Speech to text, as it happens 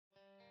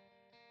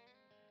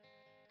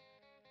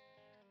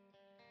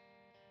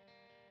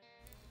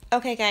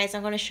Okay guys,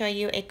 I'm going to show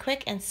you a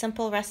quick and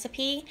simple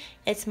recipe.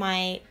 It's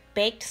my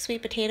baked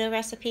sweet potato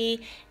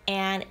recipe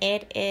and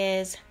it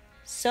is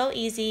so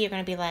easy. You're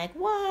going to be like,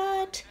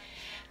 what?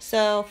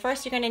 So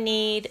first you're going to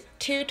need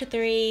 2 to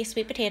 3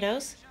 sweet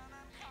potatoes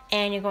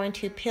and you're going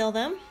to peel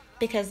them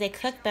because they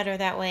cook better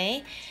that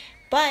way.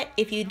 But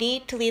if you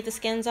need to leave the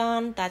skins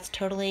on, that's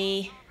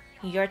totally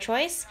your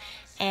choice.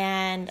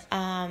 And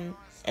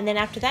then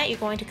after that, you're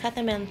going to cut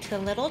them into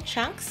little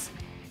chunks.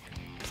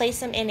 Place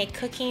them in a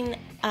cooking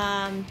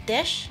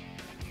dish.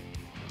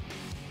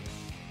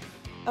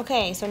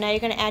 Okay, so now you're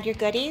going to add your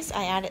goodies.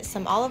 I added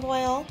some olive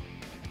oil,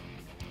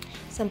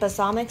 some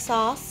balsamic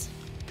sauce,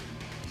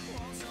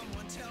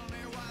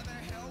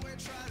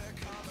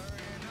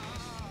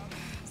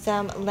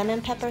 some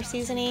lemon pepper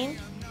seasoning,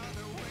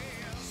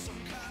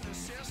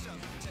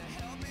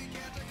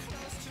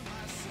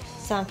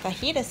 some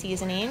fajita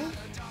seasoning,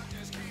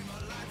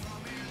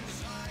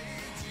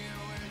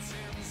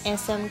 and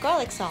some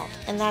garlic salt,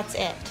 and that's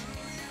it.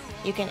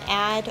 You can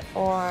add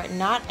or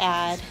not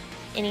add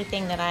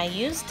anything that I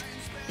used.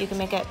 You can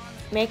make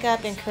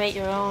up and create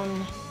your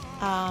own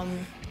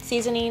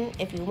seasoning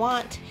if you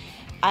want.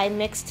 I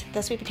mixed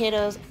the sweet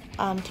potatoes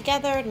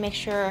together to make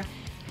sure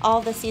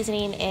all the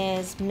seasoning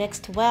is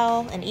mixed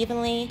well and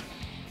evenly.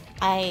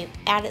 I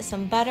added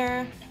some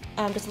butter,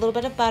 just a little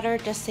bit of butter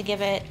just to give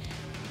it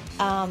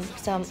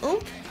some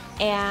oomph,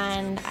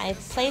 and I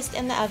placed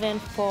in the oven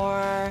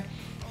for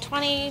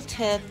 20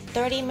 to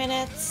 30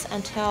 minutes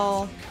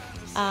until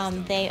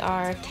they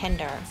are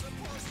tender.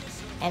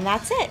 And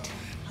that's it.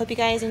 Hope you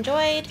guys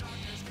enjoyed,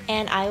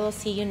 and I will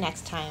see you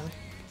next time.